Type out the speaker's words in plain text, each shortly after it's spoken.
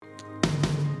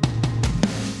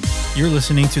You're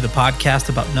listening to the podcast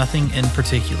about nothing in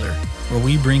particular, where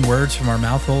we bring words from our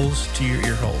mouth holes to your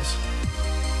ear holes.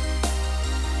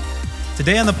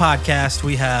 Today on the podcast,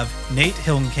 we have Nate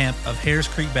Hilgenkamp of Harris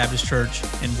Creek Baptist Church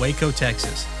in Waco,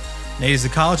 Texas. Nate is the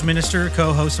college minister,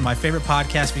 co-host of my favorite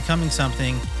podcast, Becoming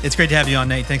Something. It's great to have you on,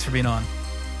 Nate. Thanks for being on.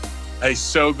 Hey,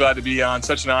 so glad to be on.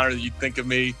 Such an honor that you think of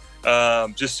me.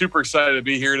 Just super excited to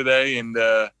be here today, and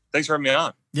thanks for having me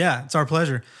on. Yeah, it's our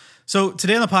pleasure. So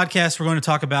today on the podcast, we're going to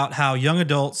talk about how young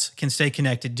adults can stay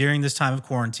connected during this time of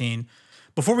quarantine.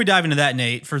 Before we dive into that,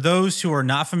 Nate, for those who are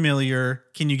not familiar,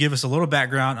 can you give us a little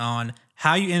background on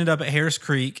how you ended up at Harris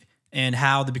Creek and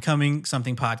how the Becoming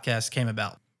Something podcast came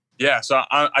about? Yeah, so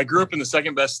I grew up in the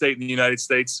second best state in the United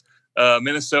States,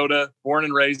 Minnesota, born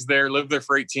and raised there, lived there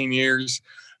for 18 years.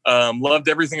 Loved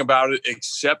everything about it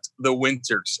except the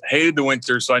winters. Hated the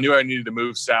winters, so I knew I needed to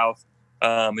move south.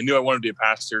 I knew I wanted to be a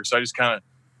pastor, so I just kind of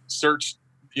searched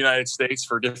the United States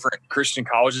for different Christian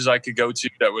colleges I could go to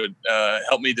that would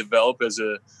help me develop as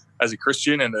a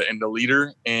Christian and a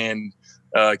leader. And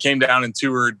came down and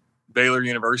toured Baylor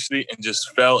University and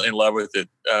just fell in love with it.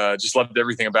 Just loved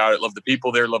everything about it. Loved the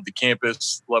people there. Loved the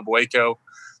campus. Loved Waco.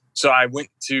 So I went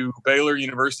to Baylor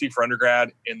University for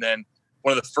undergrad, and then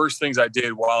one of the first things I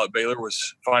did while at Baylor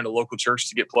was find a local church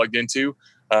to get plugged into.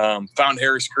 Found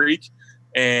Harris Creek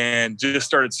and just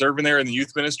started serving there in the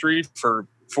youth ministry for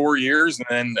 4 years. And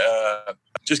then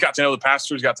just got to know the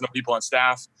pastors, got to know people on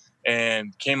staff,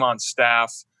 and came on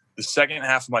staff the second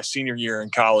half of my senior year in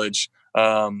college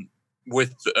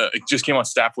just came on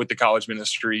staff with the college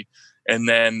ministry, and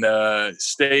then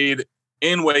stayed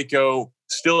in Waco,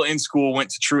 still in school, went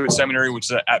to Truett Seminary, which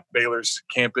is at Baylor's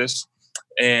campus,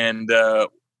 and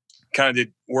kind of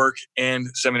did work and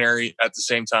seminary at the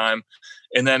same time.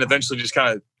 And then eventually just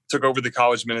kind of took over the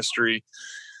college ministry.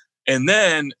 And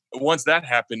then once that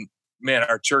happened, man,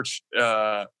 our church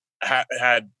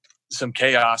had some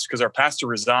chaos because our pastor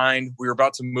resigned. We were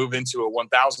about to move into a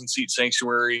 1,000 seat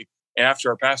sanctuary. And after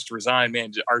our pastor resigned,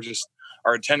 man,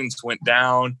 our attendance went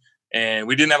down and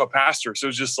we didn't have a pastor. So it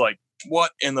was just like,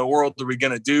 what in the world are we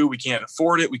going to do? We can't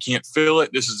afford it. We can't fill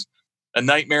it. This is a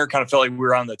nightmare. Kind of felt like we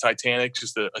were on the Titanic,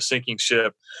 just a sinking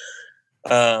ship.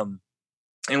 And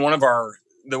one of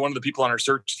the people on our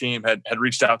search team had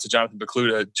reached out to Jonathan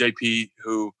Bacluta, JP,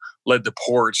 who led the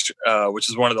Porch, which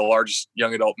is one of the largest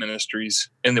young adult ministries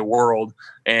in the world,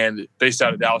 and based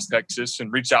out of Dallas, Texas,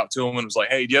 and reached out to him and was like,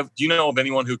 "Hey, do you know of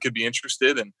anyone who could be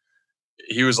interested?" And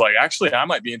he was like, "Actually, I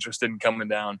might be interested in coming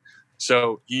down."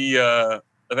 So he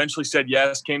eventually said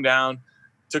yes, came down,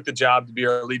 took the job to be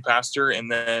our lead pastor.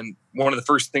 And then one of the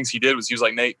first things he did was he was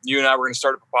like, "Nate, you and I were going to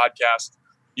start up a podcast.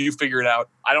 You figure it out.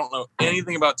 I don't know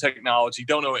anything about technology,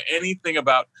 don't know anything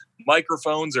about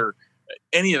microphones or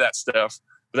any of that stuff."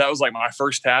 But that was like my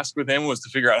first task with him, was to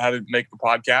figure out how to make the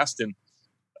podcast. And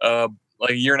like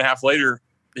a year and a half later,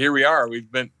 here we are.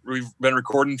 We've been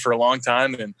recording for a long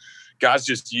time, and God's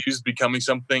just used Becoming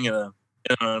Something in an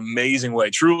amazing way,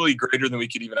 truly greater than we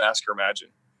could even ask or imagine.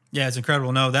 Yeah, it's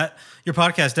incredible. No, that your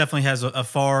podcast definitely has a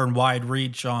far and wide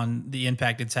reach on the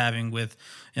impact it's having with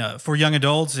for young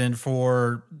adults and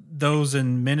for those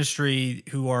in ministry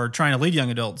who are trying to lead young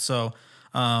adults. So,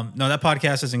 no, that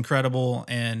podcast is incredible.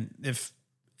 And if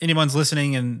anyone's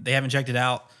listening and they haven't checked it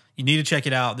out, you need to check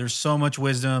it out. There's so much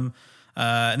wisdom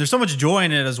and there's so much joy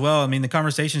in it as well. I mean, the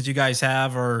conversations you guys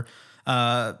have are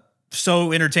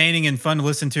so entertaining and fun to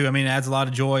listen to. I mean, it adds a lot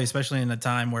of joy, especially in a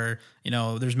time where,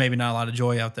 there's maybe not a lot of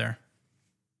joy out there.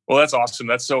 Well, that's awesome.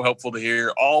 That's so helpful to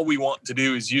hear. All we want to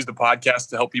do is use the podcast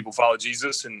to help people follow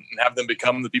Jesus and have them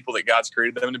become the people that God's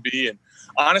created them to be. And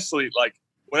honestly, like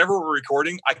whenever we're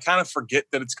recording, I kind of forget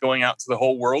that it's going out to the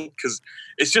whole world because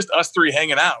it's just us three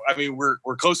hanging out. I mean, we're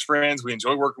close friends. We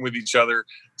enjoy working with each other.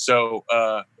 So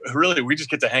really, we just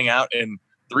get to hang out. And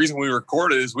the reason we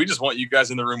record it is we just want you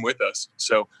guys in the room with us.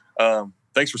 So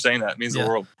thanks for saying that. It means the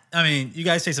world. I mean, you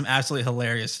guys say some absolutely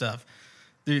hilarious stuff.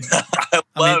 Dude, I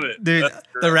love it. Dude,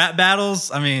 the rap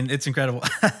battles, I mean, it's incredible.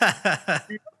 I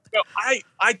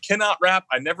cannot rap.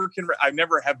 I never can. I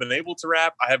never have been able to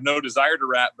rap. I have no desire to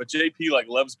rap, but JP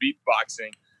loves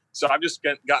beatboxing. So I've just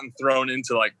gotten thrown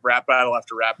into like rap battle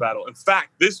after rap battle. In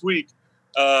fact, this week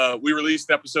we released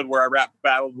an episode where I rap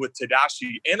battled with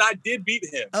Tadashi, and I did beat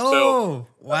him. Oh,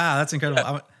 wow. That's incredible.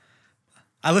 Yeah.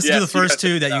 I listened to the first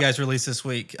two that you guys released this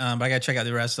week, but I got to check out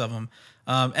the rest of them.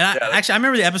 I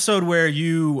remember the episode where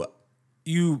you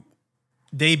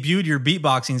debuted your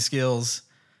beatboxing skills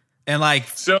and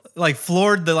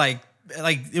floored the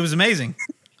it was amazing.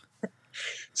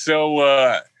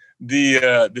 So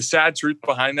the sad truth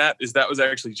behind that is that was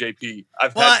actually JP.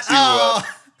 I've had to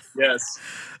yes.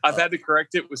 I've had to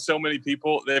correct it with so many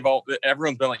people.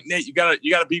 Everyone's been like, Nate, you gotta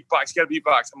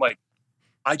beatbox, I'm like,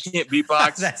 I can't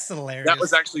beatbox. That's hilarious. That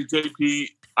was actually JP.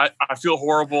 I feel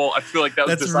horrible. I feel like that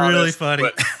was That's dishonest. Really funny.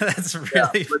 But, That's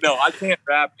really. But no, I can't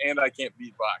rap and I can't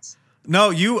beatbox.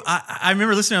 No, I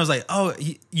remember listening. I was like, oh,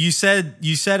 you said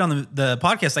on the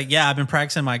podcast, like, yeah, I've been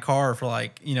practicing my car for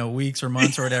like, weeks or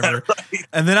months or whatever. Right.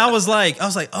 And then I was like,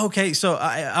 okay. So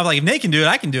I was like, if Nate can do it,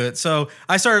 I can do it. So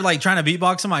I started like trying to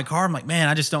beatbox in my car. I'm like, man,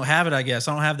 I just don't have it. I guess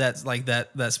I don't have that, like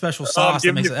that special sauce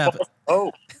that makes it happen.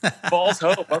 False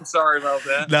hope. I'm sorry about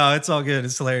that. No, it's all good.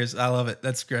 It's hilarious. I love it.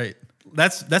 That's great.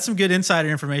 That's some good insider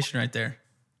information right there.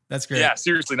 That's great. Yeah,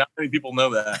 seriously, not many people know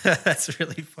that. That's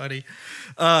really funny.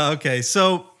 Okay,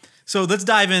 so let's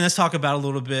dive in. Let's talk about a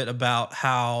little bit about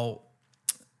how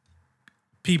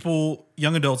people,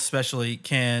 young adults especially,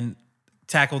 can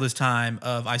tackle this time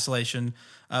of isolation.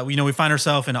 We find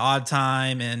ourselves in an odd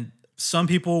time, and some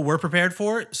people were prepared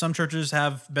for it. Some churches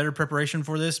have better preparation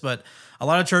for this, but a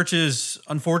lot of churches,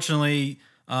 unfortunately,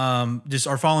 just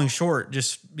are falling short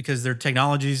just because their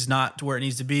technology is not to where it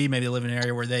needs to be. Maybe they live in an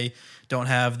area where they don't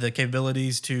have the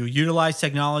capabilities to utilize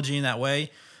technology in that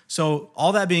way. So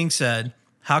all that being said,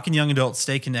 how can young adults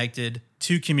stay connected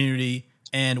to community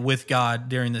and with God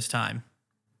during this time?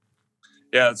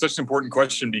 Yeah, it's such an important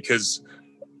question because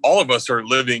all of us are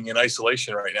living in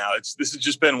isolation right now. This has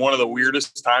just been one of the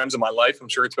weirdest times of my life. I'm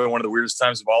sure it's been one of the weirdest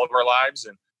times of all of our lives.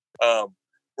 And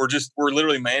we're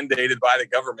literally mandated by the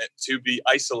government to be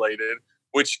isolated,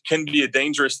 which can be a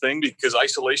dangerous thing because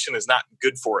isolation is not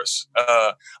good for us.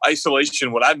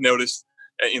 Isolation, what I've noticed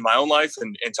in my own life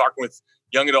and talking with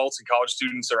young adults and college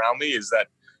students around me is that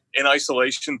in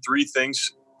isolation, three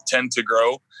things tend to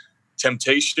grow: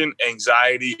 temptation,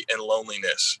 anxiety, and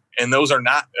loneliness. And those are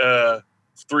not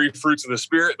three fruits of the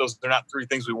spirit. Those are not three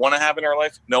things we want to have in our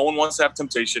life. No one wants to have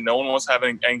temptation. No one wants to have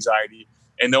anxiety,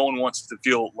 and no one wants to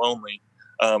feel lonely.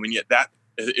 And yet that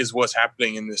is what's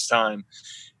happening in this time.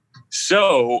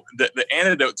 So the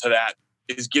antidote to that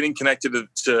is getting connected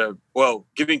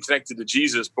getting connected to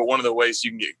Jesus. But one of the ways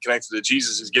you can get connected to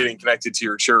Jesus is getting connected to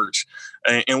your church.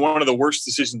 And one of the worst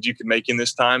decisions you can make in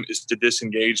this time is to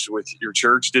disengage with your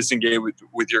church, disengage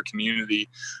with your community.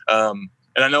 And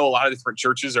I know a lot of different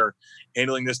churches are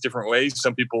handling this different ways.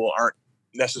 Some people aren't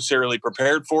necessarily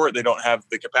prepared for it. They don't have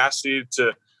the capacity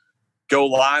to go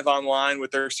live online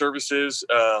with their services.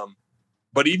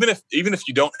 But even if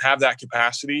you don't have that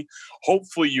capacity,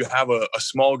 hopefully you have a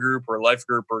small group or a life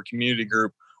group or a community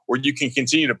group where you can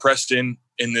continue to press in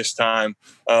this time.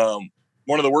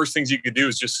 One of the worst things you could do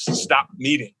is just stop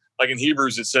meeting. Like in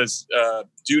Hebrews, it says,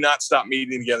 do not stop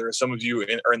meeting together, as some of you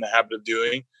are in the habit of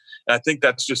doing. And I think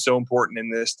that's just so important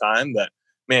in this time that,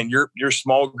 man, your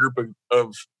small group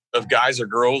of guys or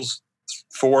girls,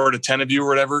 4 to 10 of you or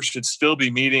whatever, should still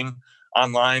be meeting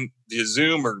online via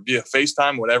Zoom or via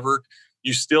FaceTime, whatever.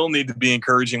 You still need to be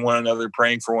encouraging one another,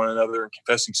 praying for one another, and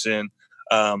confessing sin.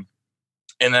 And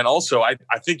then also, I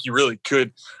think you really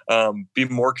could be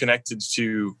more connected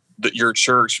to your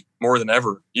church more than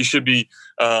ever. You should be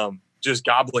just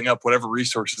gobbling up whatever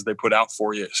resources they put out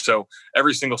for you. So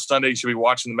every single Sunday, you should be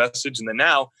watching the message. And then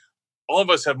now, all of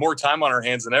us have more time on our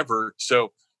hands than ever.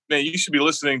 So, man, you should be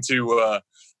listening to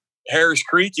Harris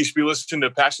Creek. You should be listening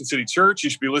to Passion City Church. You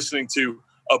should be listening to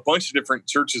a bunch of different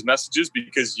churches' messages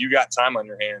because you got time on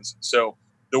your hands. So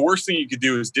the worst thing you could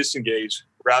do is disengage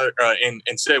and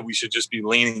instead we should just be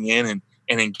leaning in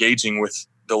and engaging with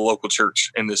the local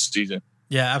church in this season.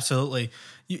 Yeah, absolutely.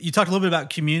 You talked a little bit about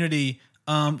community.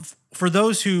 For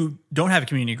those who don't have a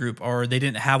community group or they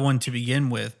didn't have one to begin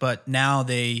with, but now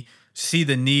they see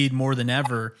the need more than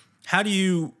ever, how do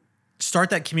you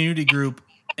start that community group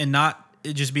and not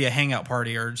it just be a hangout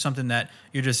party or something that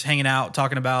you're just hanging out,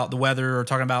 talking about the weather or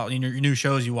talking about your new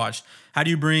shows you watched? How do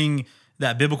you bring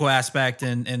that biblical aspect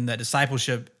and that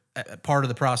discipleship part of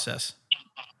the process?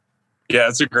 Yeah,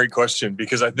 that's a great question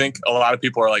because I think a lot of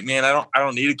people are like, man, I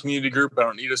don't need a community group. I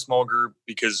don't need a small group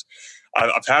because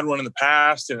I've had one in the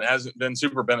past and it hasn't been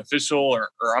super beneficial or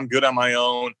I'm good on my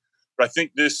own. But I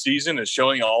think this season is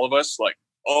showing all of us like,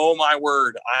 oh my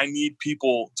word, I need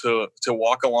people to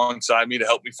walk alongside me to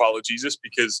help me follow Jesus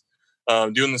because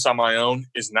doing this on my own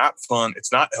is not fun.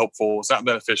 It's not helpful. It's not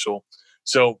beneficial.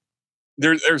 So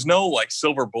there's no like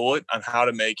silver bullet on how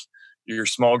to make your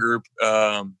small group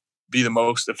be the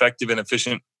most effective and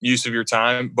efficient use of your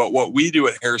time. But what we do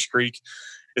at Harris Creek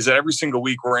is that every single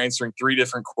week we're answering 3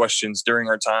 different questions during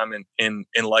our time in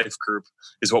life group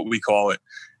is what we call it.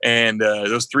 And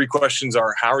those 3 questions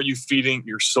are, how are you feeding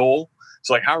your soul?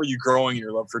 So like, how are you growing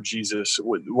your love for Jesus?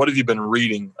 What have you been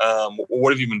reading?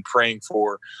 What have you been praying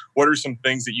for? What are some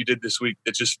things that you did this week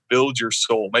that just filled your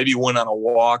soul? Maybe you went on a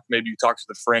walk, maybe you talked to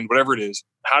a friend, whatever it is.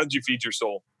 How did you feed your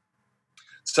soul?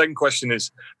 Second question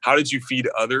is, how did you feed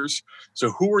others? So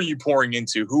who are you pouring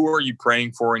into? Who are you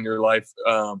praying for in your life?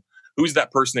 Who's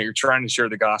that person that you're trying to share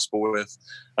the gospel with?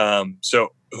 So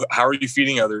how are you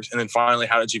feeding others? And then finally,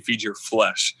 how did you feed your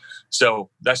flesh? So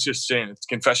that's just sin. It's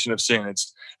confession of sin.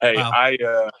 It's, hey,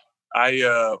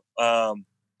 Wow.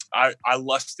 I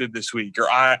lusted this week, or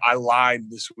I lied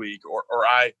this week, or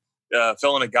I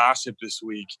fell into gossip this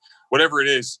week. Whatever it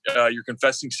is, you're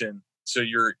confessing sin. So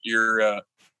you're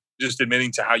just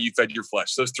admitting to how you fed your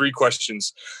flesh. Those three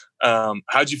questions.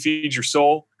 How'd you feed your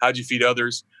soul? How'd you feed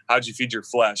others? How'd you feed your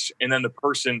flesh? And then the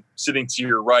person sitting to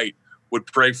your right would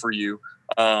pray for you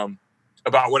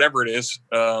about whatever it is,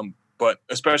 but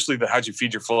especially the how'd you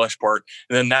feed your flesh part.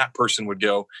 And then that person would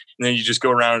go. And then you just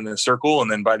go around in a circle. And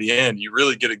then by the end, you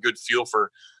really get a good feel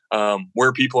for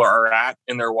where people are at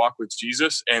in their walk with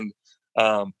Jesus. And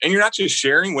you're not just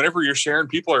sharing. Whenever you're sharing,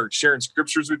 people are sharing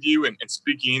scriptures with you and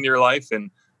speaking in your life.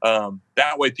 And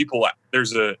that way people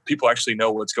actually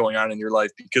know what's going on in your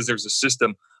life, because there's a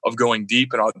system of going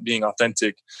deep and being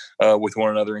authentic with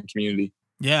one another in community.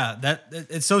 Yeah, that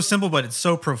it's so simple, but it's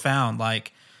so profound.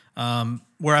 Like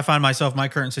where I find myself, my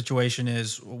current situation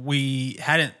is we're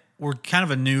kind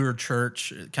of a newer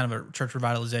church, kind of a church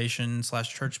revitalization /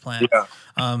 church plant.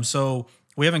 Yeah. So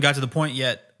we haven't got to the point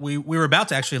yet. We were about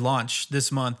to actually launch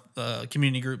this month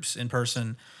community groups in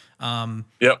person.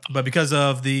 Yep. But because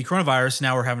of the coronavirus,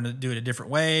 now we're having to do it a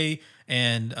different way.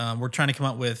 And we're trying to come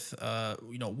up with,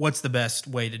 what's the best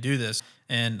way to do this.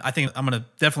 And I think I'm going to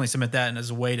definitely submit that as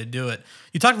a way to do it.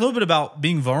 You talked a little bit about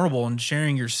being vulnerable and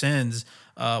sharing your sins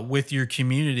with your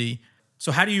community.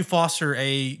 So how do you foster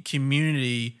a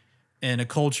community and a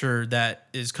culture that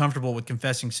is comfortable with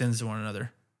confessing sins to one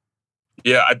another?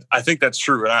 Yeah, I think that's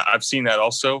true. And I've seen that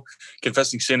also.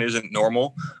 Confessing sin isn't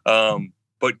normal.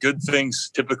 But good things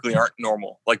typically aren't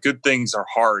normal. Like, good things are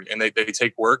hard, and they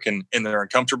take work, and they're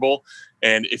uncomfortable.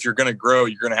 And if you're going to grow,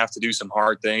 you're going to have to do some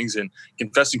hard things. And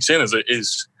confessing sin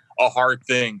is a hard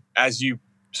thing as you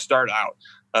start out.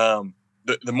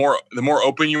 The more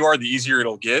open you are, the easier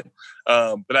it'll get.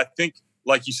 But I think,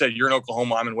 like you said, you're in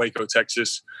Oklahoma. I'm in Waco,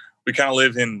 Texas. We kind of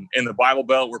live in the Bible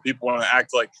Belt, where people want to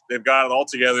act like they've got it all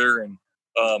together. And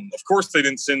of course, they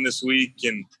didn't sin this week,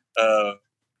 and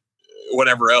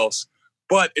whatever else.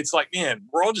 But it's like, man,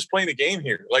 we're all just playing a game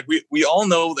here. Like, we all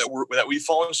know that we've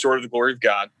fallen short of the glory of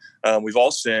God. We've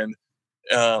all sinned.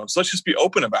 So let's just be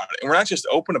open about it. And we're not just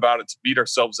open about it to beat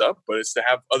ourselves up, but it's to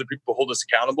have other people hold us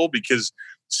accountable, because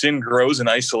sin grows in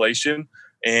isolation.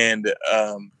 And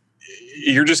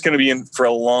you're just going to be in for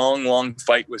a long, long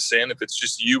fight with sin if it's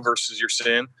just you versus your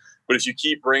sin. But if you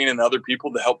keep bringing in other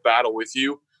people to help battle with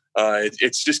you,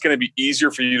 it's just going to be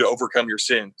easier for you to overcome your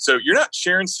sin. So you're not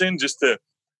sharing sin just to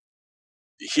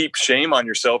heap shame on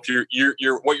yourself.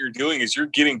 You're what you're doing is you're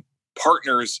getting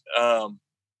partners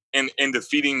in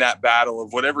defeating that battle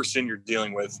of whatever sin you're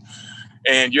dealing with.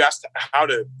 And you asked how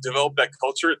to develop that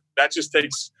culture. That just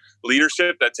takes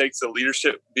leadership. That takes the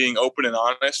leadership being open and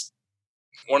honest.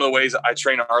 One of the ways I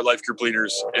train our life group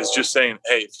leaders is just saying,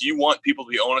 hey, if you want people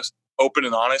to be honest, open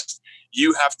and honest,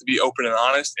 you have to be open and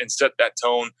honest and set that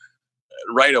tone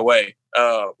right away.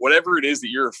 Whatever it is that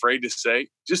you're afraid to say,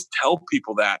 just tell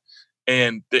people that.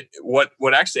 And what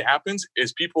actually happens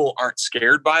is people aren't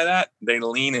scared by that. They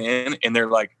lean in and they're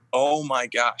like, oh my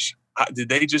gosh, did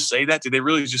they just say that? Did they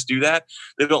really just do that?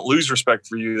 They don't lose respect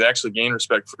for you. They actually gain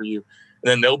respect for you. And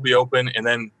then they'll be open, and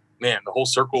then, man, the whole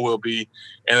circle will be.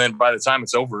 And then by the time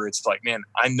it's over, it's like, man,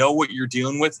 I know what you're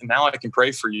dealing with, and now I can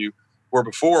pray for you. Where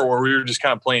before, where we were just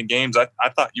kind of playing games, I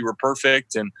thought you were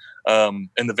perfect. And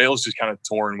the veil's just kind of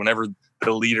torn whenever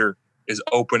the leader is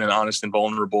open and honest and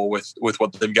vulnerable with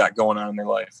what they've got going on in their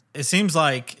life. It seems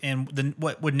like, and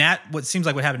what seems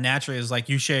like would happen naturally is, like,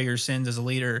 you share your sins as a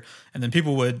leader, and then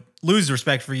people would lose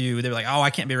respect for you. They're like, oh, I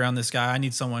can't be around this guy. I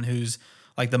need someone who's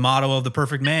like the model of the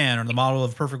perfect man or the model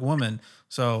of the perfect woman.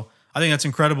 So I think that's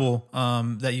incredible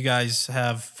that you guys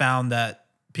have found that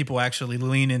people actually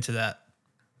lean into that.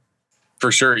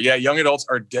 For sure. Yeah. Young adults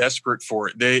are desperate for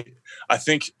it. I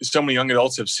think so many young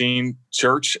adults have seen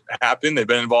church happen. They've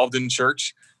been involved in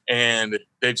church, and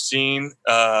they've seen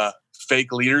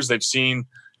fake leaders. They've seen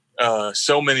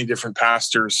so many different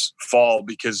pastors fall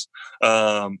because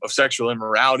of sexual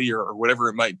immorality or whatever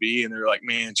it might be. And they're like,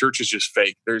 man, church is just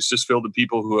fake. There's just filled with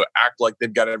people who act like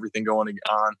they've got everything going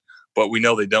on, but we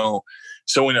know they don't.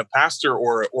 So when a pastor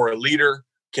or a leader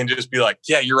can just be like,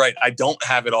 yeah, you're right, I don't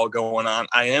have it all going on.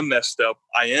 I am messed up.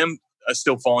 I am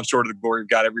still falling short of the glory of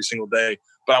God every single day,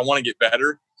 but I want to get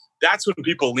better. That's when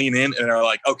people lean in and are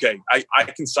like, okay, I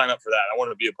can sign up for that. I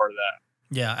want to be a part of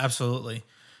that. Yeah, absolutely.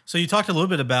 So you talked a little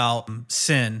bit about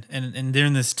sin and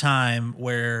during this time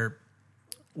where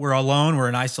we're alone, we're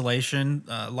in isolation.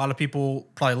 A lot of people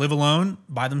probably live alone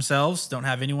by themselves, don't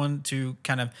have anyone to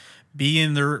kind of be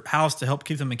in their house to help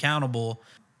keep them accountable.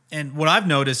 And what I've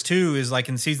noticed too is like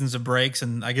in seasons of breaks,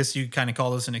 and I guess you kind of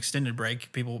call this an extended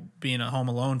break, people being at home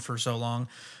alone for so long.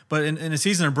 But in a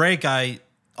season of break, I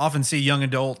often see young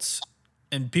adults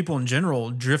and people in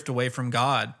general drift away from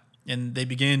God, and they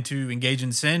begin to engage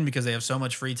in sin because they have so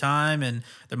much free time and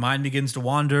their mind begins to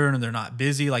wander and they're not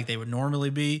busy like they would normally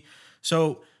be.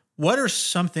 So, what are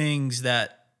some things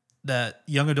that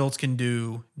young adults can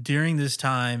do during this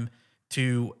time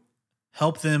to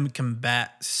help them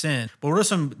combat sin? But what are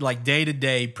some like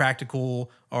day-to-day practical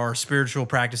or spiritual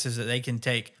practices that they can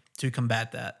take to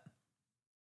combat that?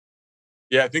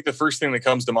 Yeah, I think the first thing that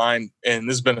comes to mind, and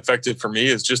this has been effective for me,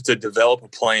 is just to develop a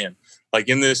plan. Like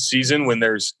in this season when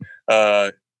there's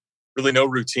really no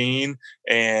routine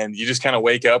and you just kind of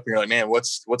wake up and you're like, man,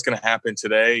 what's going to happen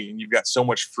today? And you've got so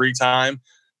much free time.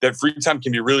 That free time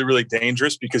can be really, really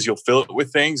dangerous because you'll fill it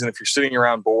with things. And if you're sitting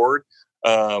around bored,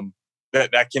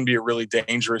 that can be a really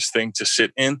dangerous thing to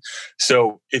sit in.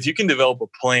 So if you can develop a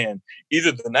plan,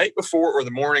 either the night before or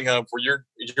the morning of, where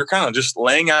you're kind of just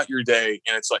laying out your day,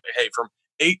 and it's like, hey, from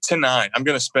 8 to 9, I'm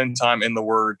going to spend time in the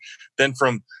Word. Then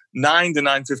from 9 to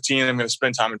 9:15, I'm going to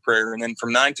spend time in prayer, and then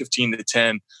from 9:15 to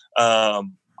 10,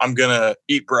 I'm going to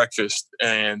eat breakfast.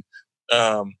 And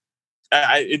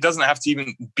it doesn't have to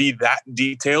even be that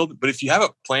detailed, but if you have a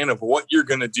plan of what you're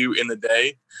going to do in the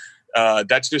day,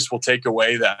 that just will take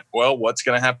away that, well, what's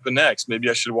going to happen next? Maybe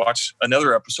I should watch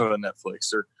another episode on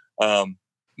Netflix, or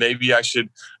maybe I should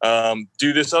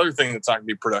do this other thing that's not going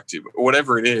to be productive, or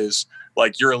whatever it is.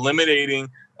 Like, you're eliminating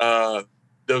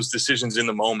those decisions in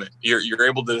the moment. You're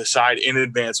able to decide in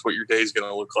advance what your day is going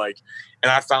to look like.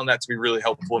 And I found that to be really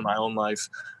helpful in my own life.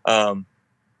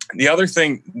 The other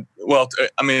thing, well,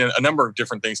 I mean, a number of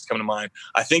different things come to mind.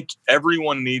 I think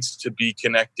everyone needs to be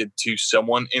connected to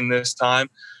someone in this time.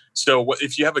 So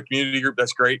if you have a community group,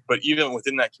 that's great. But even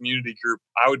within that community group,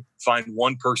 I would find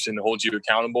one person to hold you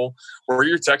accountable, where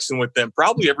you're texting with them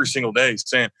probably every single day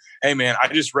saying, hey, man, I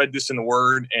just read this in the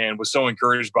Word and was so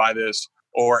encouraged by this.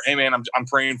 Or, hey, man, I'm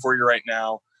praying for you right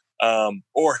now.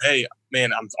 Or, hey,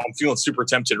 man, I'm feeling super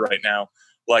tempted right now.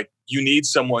 Like, you need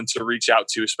someone to reach out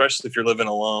to, especially if you're living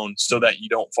alone, so that you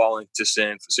don't fall into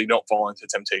sin, so you don't fall into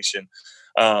temptation.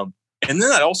 And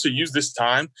then I'd also use this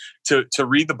time to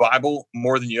read the Bible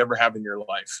more than you ever have in your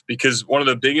life, because one of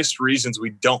the biggest reasons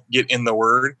we don't get in the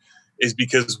Word is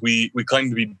because we claim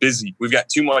to be busy. We've got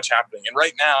too much happening, and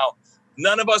right now,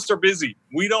 none of us are busy.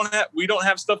 We don't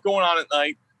have stuff going on at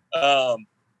night.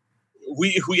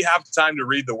 We have time to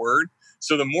read the Word.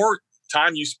 So the more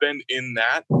time you spend in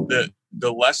that,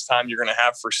 the less time you're going to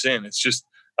have for sin. It's just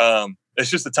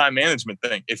a time management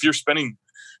thing. If you're spending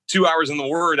 2 hours in the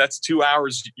Word, that's 2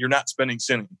 hours you're not spending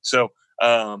sinning. So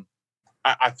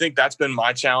I think that's been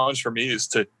my challenge for me, is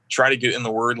to try to get in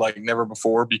the Word like never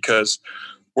before, because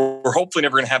we're hopefully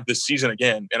never going to have this season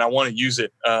again. And I want to use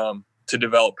it to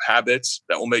develop habits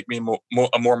that will make me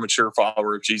a more mature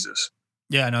follower of Jesus.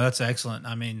 Yeah, no, that's excellent.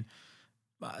 I mean,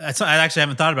 I actually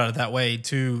haven't thought about it that way,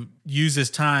 to use this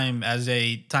time as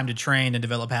a time to train and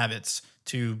develop habits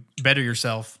to better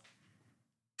yourself.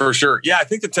 For sure. Yeah, I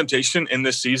think the temptation in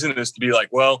this season is to be like,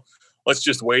 well, let's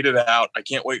just wait it out. I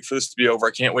can't wait for this to be over.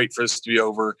 I can't wait for this to be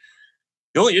over.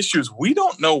 The only issue is we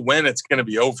don't know when it's going to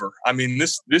be over. I mean,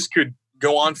 this could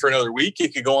go on for another week.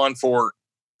 It could go on for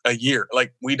a year.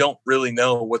 Like, we don't really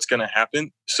know what's going to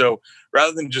happen. So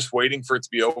rather than just waiting for it to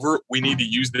be over, we need to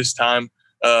use this time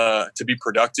to be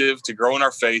productive, to grow in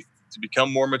our faith, to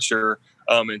become more mature,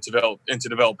 and to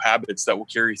develop habits that will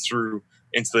carry through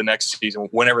into the next season,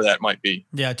 whenever that might be.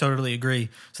 Yeah, I totally agree.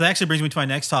 So that actually brings me to my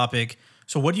next topic.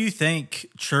 So what do you think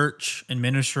church and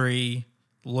ministry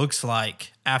looks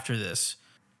like after this?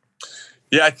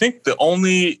 Yeah, I think the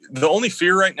only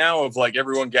fear right now of like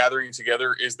everyone gathering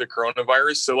together is the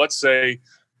coronavirus. So let's say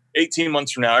 18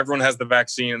 months from now, everyone has the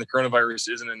vaccine and the coronavirus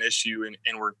isn't an issue,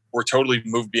 and we're totally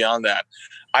moved beyond that.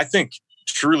 I think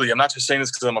truly, I'm not just saying this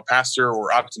because I'm a pastor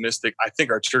or optimistic, I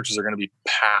think our churches are going to be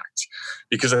packed,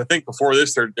 because I think before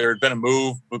this, there had been a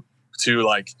move to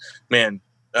like, man,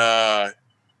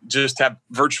 just have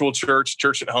virtual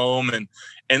church at home.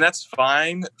 And that's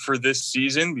fine for this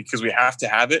season because we have to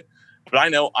have it. But I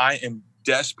know I am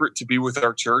desperate to be with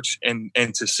our church and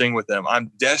to sing with them.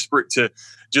 I'm desperate to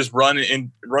just run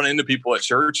into people at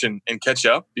church and catch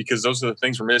up, because those are the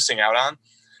things we're missing out on.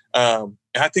 And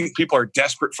I think people are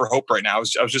desperate for hope right now. I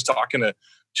was just talking to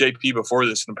JP before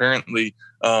this, and apparently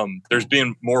there's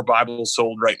been more Bibles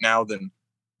sold right now than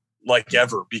like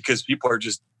ever, because people are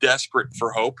just desperate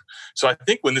for hope. So I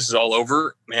think when this is all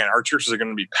over, man, our churches are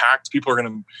going to be packed. People are going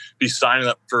to be signing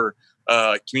up for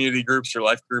community groups or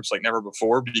life groups like never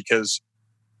before, because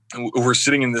we're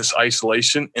sitting in this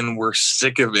isolation and we're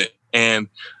sick of it. And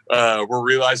we're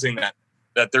realizing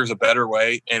that there's a better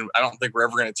way. And I don't think we're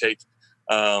ever going to take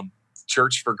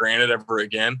church for granted ever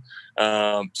again.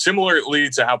 Similarly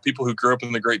to how people who grew up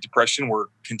in the Great Depression were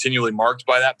continually marked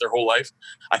by that their whole life,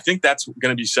 I think that's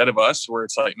going to be said of us, where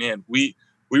it's like, man, we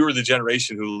were the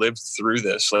generation who lived through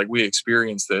this. Like, we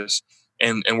experienced this,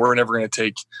 and we're never going to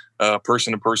take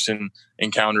person-to-person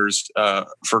encounters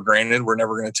for granted. We're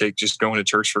never going to take just going to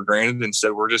church for granted.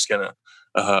 Instead, we're just going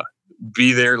to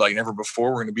be there like never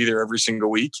before. We're going to be there every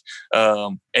single week.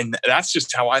 And that's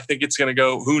just how I think it's going to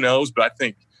go. Who knows? But I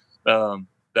think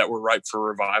that we're ripe for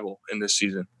revival in this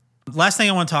season. Last thing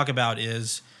I want to talk about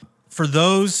is for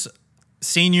those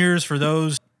seniors, for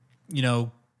those,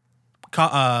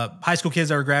 high school kids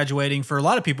that are graduating, for a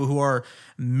lot of people who are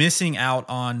missing out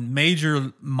on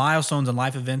major milestones and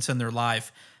life events in their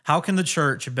life. How can the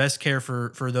church best care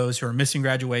for those who are missing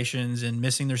graduations and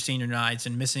missing their senior nights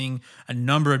and missing a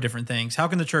number of different things? How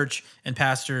can the church and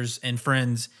pastors and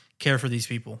friends care for these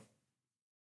people?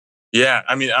 Yeah,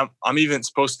 I mean, I'm even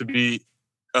supposed to be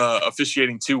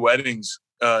officiating 2 weddings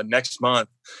next month,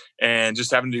 and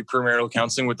just having to do premarital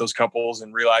counseling with those couples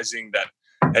and realizing that,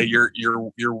 hey, your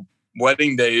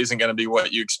wedding day isn't going to be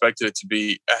what you expected it to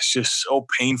be. That's just so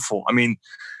painful. I mean,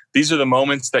 these are the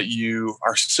moments that you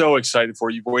are so excited for,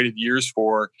 you've waited years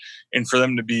for, and for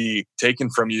them to be taken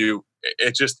from you,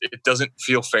 it doesn't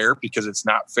feel fair, because it's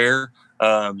not fair.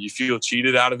 You feel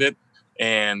cheated out of it,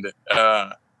 and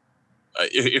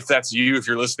if that's you, if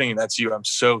you're listening and that's you, I'm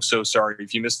so sorry.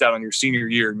 If you missed out on your senior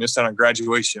year, missed out on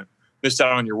graduation, missed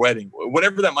out on your wedding,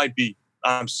 whatever that might be,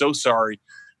 I'm so sorry.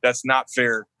 That's not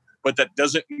fair. But that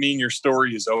doesn't mean your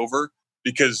story is over,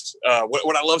 because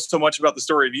what I love so much about the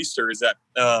story of Easter is that,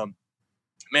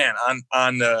 man,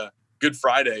 on Good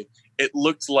Friday, it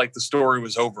looked like the story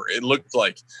was over. It looked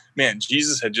like, man,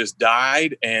 Jesus had just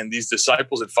died, and these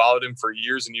disciples had followed him for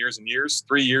years and years and years,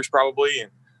 3 years probably.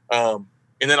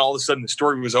 And then all of a sudden the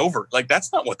story was over. Like,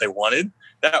 that's not what they wanted.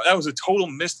 That was a total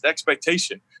missed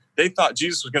expectation. They thought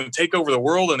Jesus was going to take over the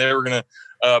world, and they were going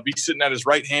to be sitting at his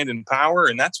right hand in power.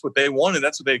 And that's what they wanted.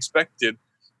 That's what they expected.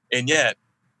 And yet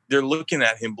they're looking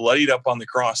at him bloodied up on the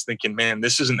cross thinking, man,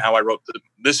 this isn't how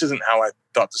this isn't how I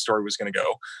thought the story was going to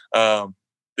go.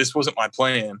 This wasn't my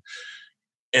plan.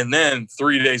 And then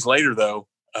 3 days later, though,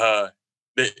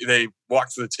 they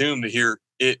walked to the tomb to hear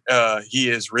it. He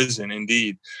is risen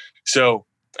indeed. So,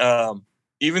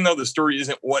 even though the story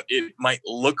isn't what it might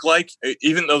look like,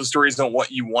 even though the story isn't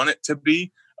what you want it to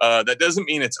be, that doesn't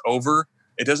mean it's over.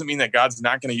 It doesn't mean that God's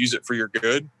not going to use it for your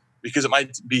good, because it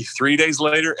might be 3 days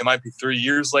later. It might be 3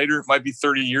 years later. It might be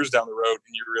 30 years down the road.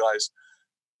 And you realize,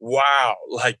 wow,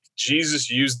 like Jesus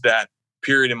used that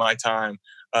period in my time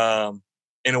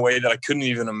in a way that I couldn't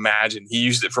even imagine. He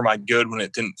used it for my good when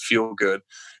it didn't feel good.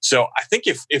 So I think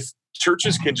if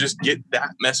churches can just get that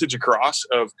message across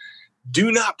of,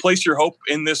 do not place your hope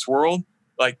in this world.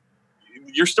 Like,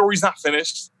 your story's not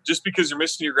finished. Just because you're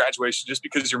missing your graduation, just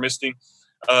because you're missing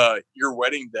your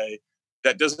wedding day,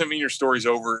 that doesn't mean your story's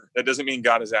over. That doesn't mean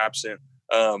God is absent.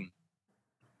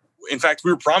 In fact,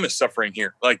 we were promised suffering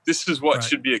here. Like, this is what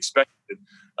should be expected.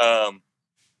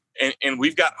 And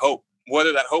we've got hope,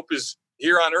 whether that hope is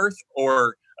here on earth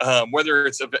or whether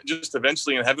it's just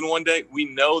eventually in heaven one day. We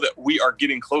know that we are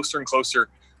getting closer and closer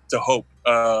to hope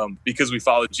because we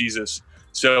follow Jesus.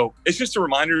 So it's just a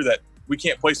reminder that we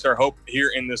can't place our hope here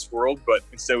in this world, but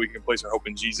instead we can place our hope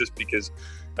in Jesus, because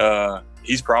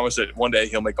he's promised that one day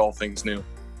he'll make all things new.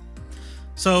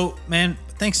 So, man,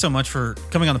 thanks so much for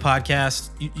coming on the podcast.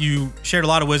 You shared a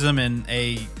lot of wisdom in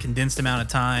a condensed amount of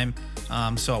time.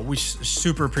 So we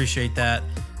super appreciate that.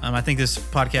 I think this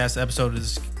podcast episode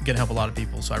is going to help a lot of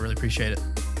people, so I really appreciate it.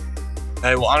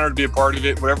 Hey, well, honored to be a part of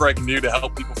it. Whatever I can do to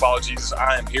help people follow Jesus,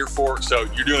 I am here for. So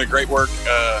you're doing a great work.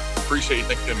 Appreciate you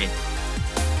thinking of me.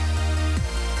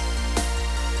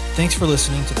 Thanks for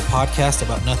listening to the podcast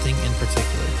about nothing in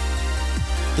particular.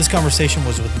 This conversation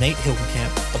was with Nate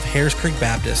Hilgenkamp of Harris Creek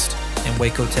Baptist in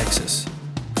Waco, Texas.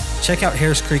 Check out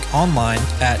Harris Creek online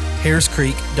at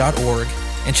harriscreek.org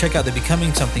and check out the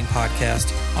Becoming Something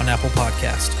podcast on Apple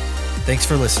Podcast. Thanks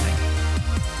for listening.